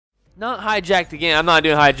Not hijacked again. I'm not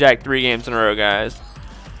doing hijacked 3 games in a row, guys.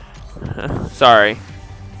 Sorry.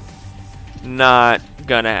 Not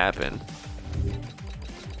gonna happen.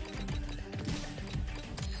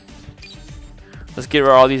 Let's get rid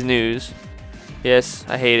of all these news. Yes,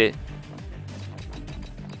 I hate it.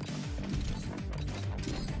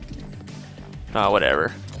 Oh,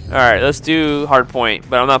 whatever. Alright, let's do hardpoint,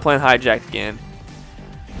 but I'm not playing hijacked again.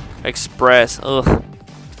 Express. Ugh.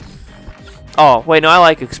 Oh, wait, no, I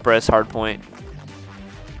like Express hardpoint.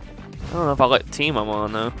 I don't know if I like the team I'm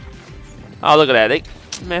on, though. Oh, look at that.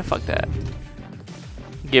 Man, fuck that.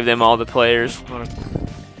 Give them all the players.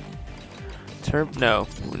 No.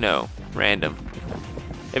 Random.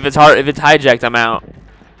 If it's hijacked, I'm out.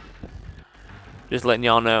 Just letting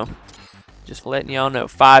y'all know.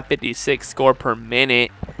 556 score per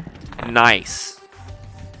minute. Nice.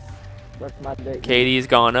 KD's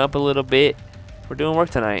gone up a little bit. We're doing work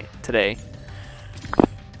today.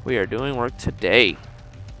 We are doing work today.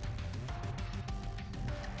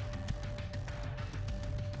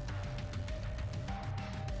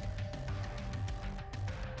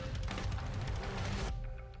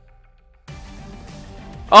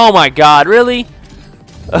 Oh my god, really?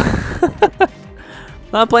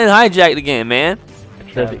 I'm playing hijacked again, man.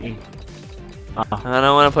 I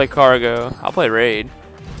don't want to play cargo. I'll play raid.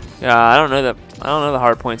 Yeah, I don't know the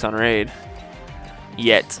hard points on raid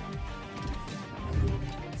yet.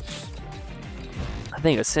 I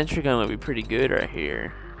think a sentry gun would be pretty good right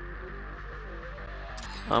here.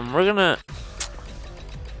 We're gonna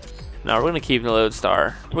keep the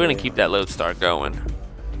lodestar. We're gonna keep that lodestar going.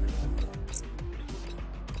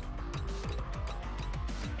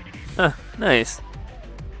 Huh, nice.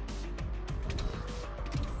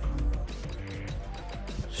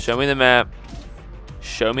 Show me the map.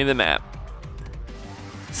 Show me the map.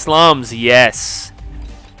 Slums, yes.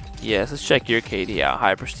 Yes, let's check your KD out.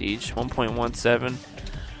 High prestige, 1.17.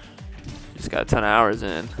 Just got a ton of hours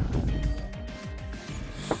in.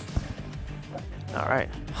 All right.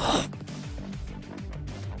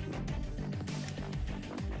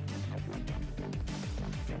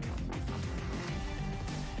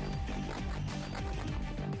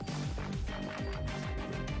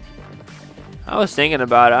 I was thinking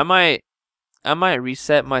about it. I might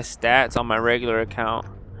reset my stats on my regular account.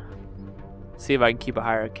 See if I can keep a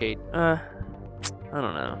higher arcade. I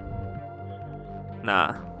don't know.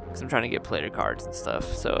 Nah, because I'm trying to get player cards and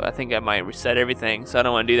stuff. So I think I might reset everything. So I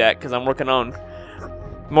don't want to do that because I'm working on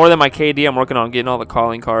more than my KD. I'm working on getting all the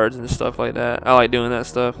calling cards and stuff like that. I like doing that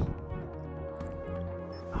stuff.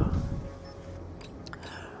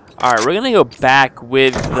 All right, we're gonna go back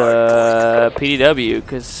with the PDW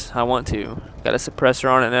because I want to. Got a suppressor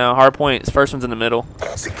on it now. Hardpoint. This first one's in the middle.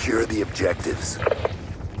 Secure the objectives.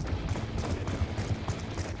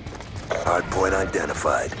 Hardpoint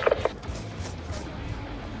identified.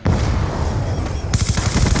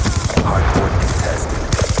 Hardpoint contested.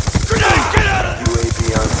 Grenade! Get out of there! UAV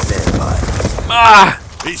on standby. Ah!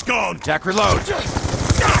 He's gone. Jack, reload.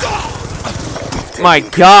 My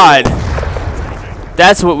God!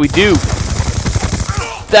 That's what we do.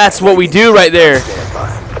 That's what we do right there.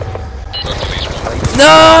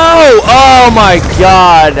 No! Oh my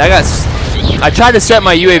God! I tried to set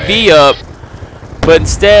my UAV up, but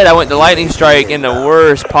instead I went to lightning strike in the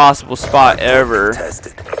worst possible spot ever.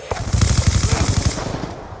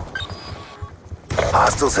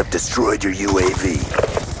 Hostiles have destroyed your UAV.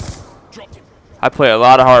 I play a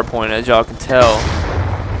lot of hardpoint, as y'all can tell.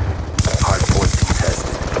 Hardpoint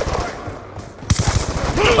contested.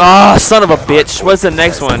 Ah, oh, son of a bitch! What's the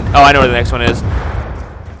next one? Oh, I know where the next one is.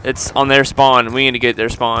 It's on their spawn. We need to get their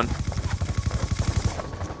spawn.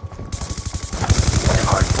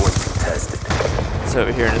 Hardpoint contested. It's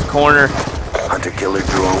over here in this corner. Hunter-killer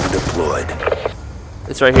drone deployed.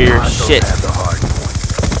 It's right here. Hostiles Shit. have the hardpoint.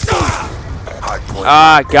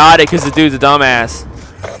 Ah, got it, because the dude's a dumbass.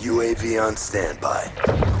 UAV on standby.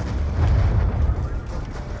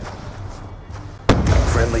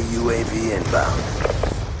 Friendly UAV inbound.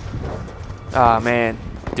 Ah, man.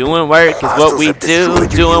 Doing work is what we do.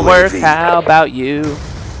 Doing work, how about you?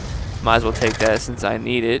 Might as well take that since I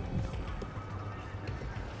need it.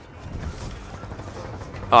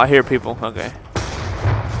 Oh, I hear people. Okay.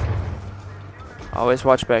 Always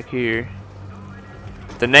watch back here.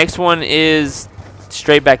 The next one is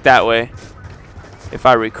straight back that way, if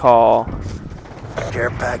I recall. Care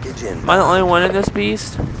package inbound. Am I the only one in this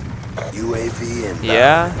beast? UAV inbound.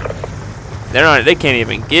 Yeah. They're not. They can't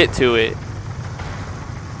even get to it.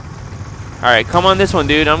 All right, come on this one,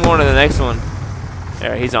 dude. I'm going to the next one.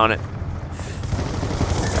 There, he's on it.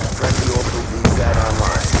 Friendly orbital VSAT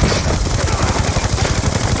online.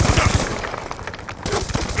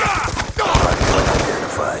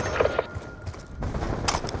 identified.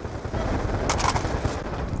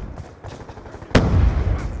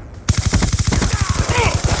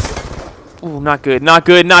 Ooh, not good, not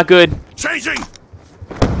good, not good. Changing.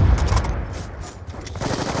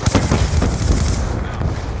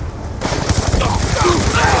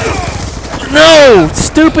 No!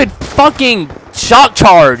 Stupid fucking shock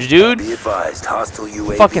charge, dude. Be advised, hostile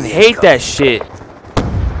UAV Fucking hate incoming. that shit.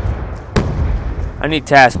 I need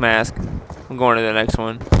task mask. I'm going to the next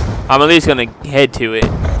one. I'm at least gonna head to it.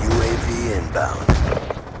 UAV inbound.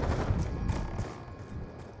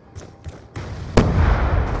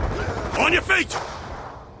 On your feet.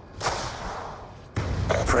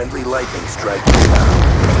 Friendly lightning strike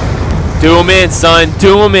inbound. Do him in, son.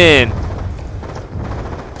 Do him in.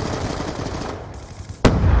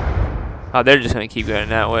 Oh, they're just gonna keep going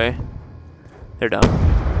that way. They're done.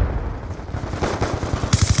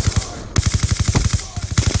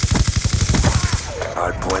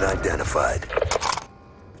 Hardpoint identified.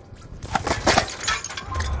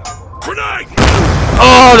 Grenade.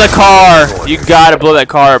 Oh, the car! You gotta blow that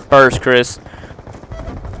car up first, Chris.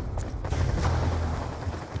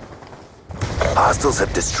 Hostiles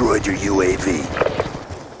have destroyed your UAV.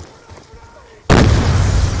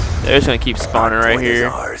 They're just gonna keep spawning right Hardpoint is here.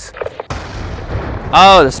 ours.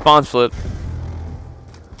 Oh, the spawn's flip.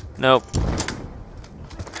 Nope.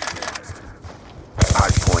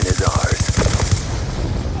 Hardpoint is ours.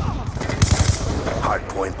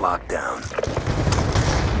 Hardpoint lockdown.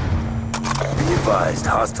 Be advised,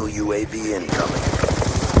 hostile UAV incoming.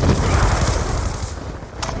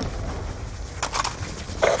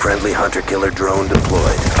 Friendly hunter-killer drone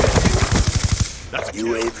deployed. That's a kill.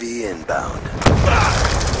 UAV inbound.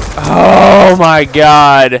 Oh my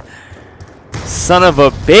god. Son of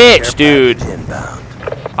a bitch, dude. Care package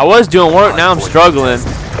inbound. I was doing work, now I'm struggling.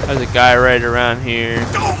 There's a guy right around here.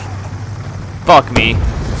 Fuck me.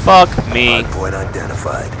 Fuck me. Hardpoint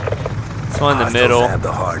identified. This one in the Hostiles middle. have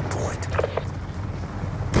the hard point.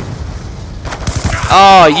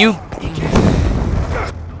 Oh, you.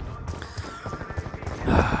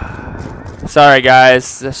 Sorry,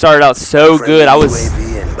 guys. I started out so good. I was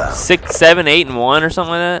UAV inbound. 6, 7, 8, and 1 or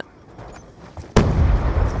something like that.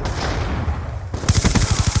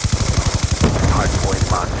 Hardpoint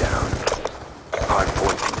lockdown.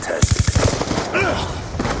 Hardpoint contested.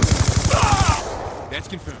 That's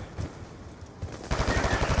confirmed.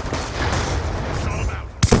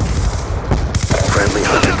 Friendly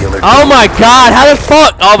hunter-killer Oh drone my god, how the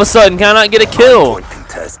fuck all of a sudden can I not get a kill? Hardpoint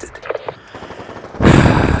contested.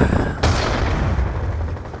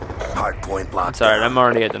 Hardpoint locked. It's alright, I'm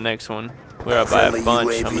already at the next one. We're up by a Friendly bunch.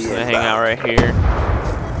 UAV I'm just gonna hang out right here.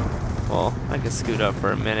 Well, I can scoot up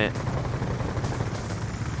for a minute.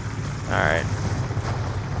 Alright.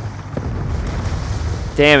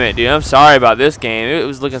 Damn it, dude. I'm sorry about this game. It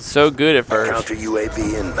was looking so good at first. Counter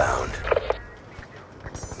UAV inbound.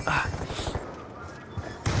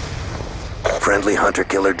 Friendly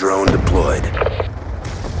hunter-killer drone deployed.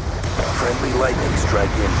 Friendly lightning strike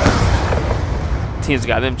inbound. Team's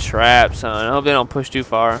got them trapped, son. I hope they don't push too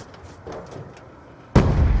far.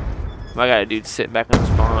 I got a dude sitting back on the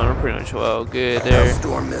spawn. We're pretty much well good there.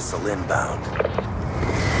 Hellstorm missile inbound.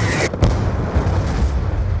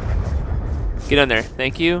 Get on there.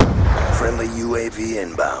 Thank you. Friendly UAV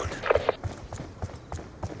inbound.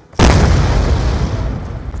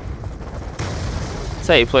 That's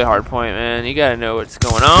how you play hardpoint, man. You gotta know what's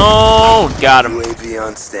going on. Got him. UAV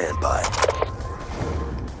on standby.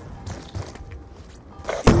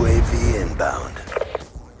 UAV inbound.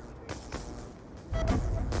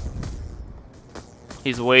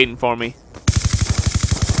 He's waiting for me.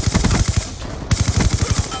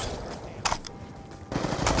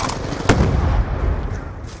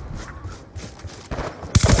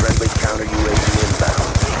 Friendly counter UAV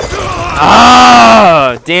inbound.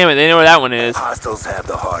 Ah! Damn it. They know where that one is. Hostiles have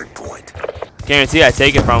the hard point. Guarantee I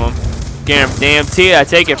take it from him. Guarantee I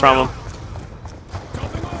take it from him.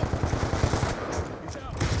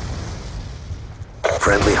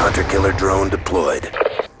 Friendly hunter-killer drone deployed.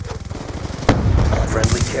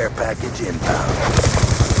 Friendly care package inbound.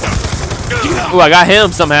 Ooh, I got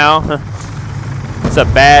him somehow. It's a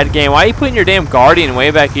bad game. Why are you putting your damn Guardian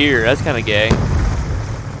way back here? That's kind of gay.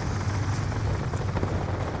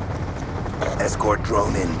 Escort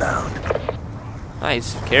drone inbound.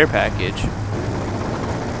 Nice care package.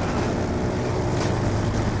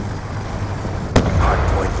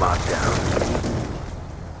 Hardpoint lockdown.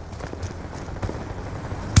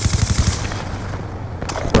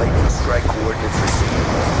 Lightning strike coordinates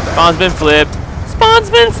received. Spawn's been flipped. Spawn's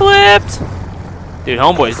been flipped. Dude,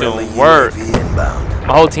 homeboy's Friendly doing work. UAV inbound.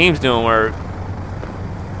 My whole team's doing work.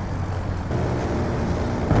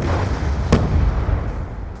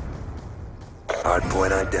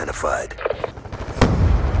 Hardpoint identified.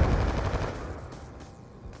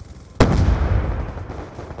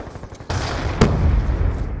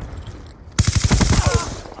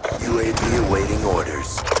 UAV awaiting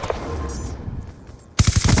orders.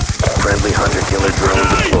 Friendly hunter-killer drone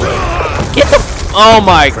deployed. Get the. Oh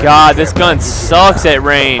my god, this gun sucks at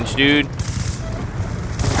range, dude.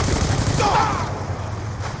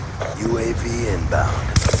 UAV inbound.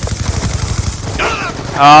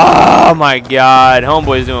 Oh my god,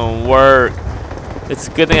 homeboy's doing work. It's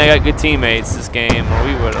a good thing I got good teammates this game, or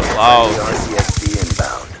we would have lost. RCXD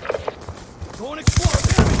inbound. Go and explore.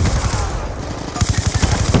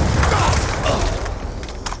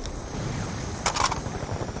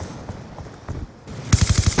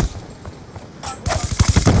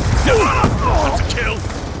 That's a kill.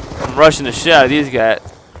 I'm rushing the shit out of these guys.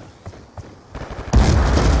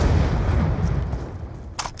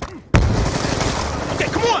 Okay,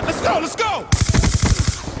 come on, let's go, let's go.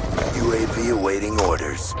 UAV awaiting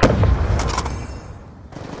orders.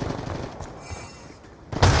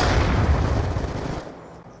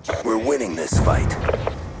 We're winning this fight.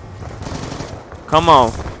 Come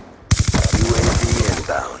on. UAV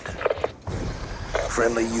inbound.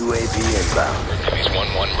 Friendly UAV inbound. Enemies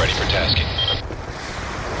 1-1 ready for tasking.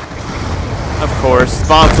 Of course.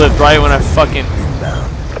 Spawn flipped right when I fucking. Inbound.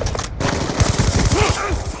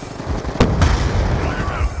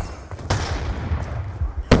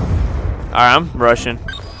 Alright, I'm rushing.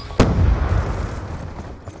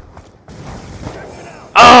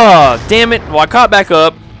 Oh, damn it. Well, I caught back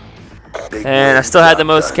up. Big And I win, still had the job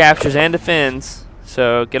most done. captures and defends.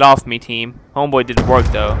 So get off me, team. Homeboy did the work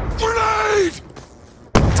though. Grenade!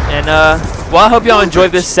 And well, I hope y'all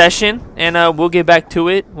enjoyed this session, and we'll get back to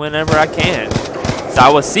it whenever I can. So I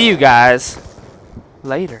will see you guys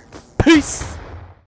later. Peace.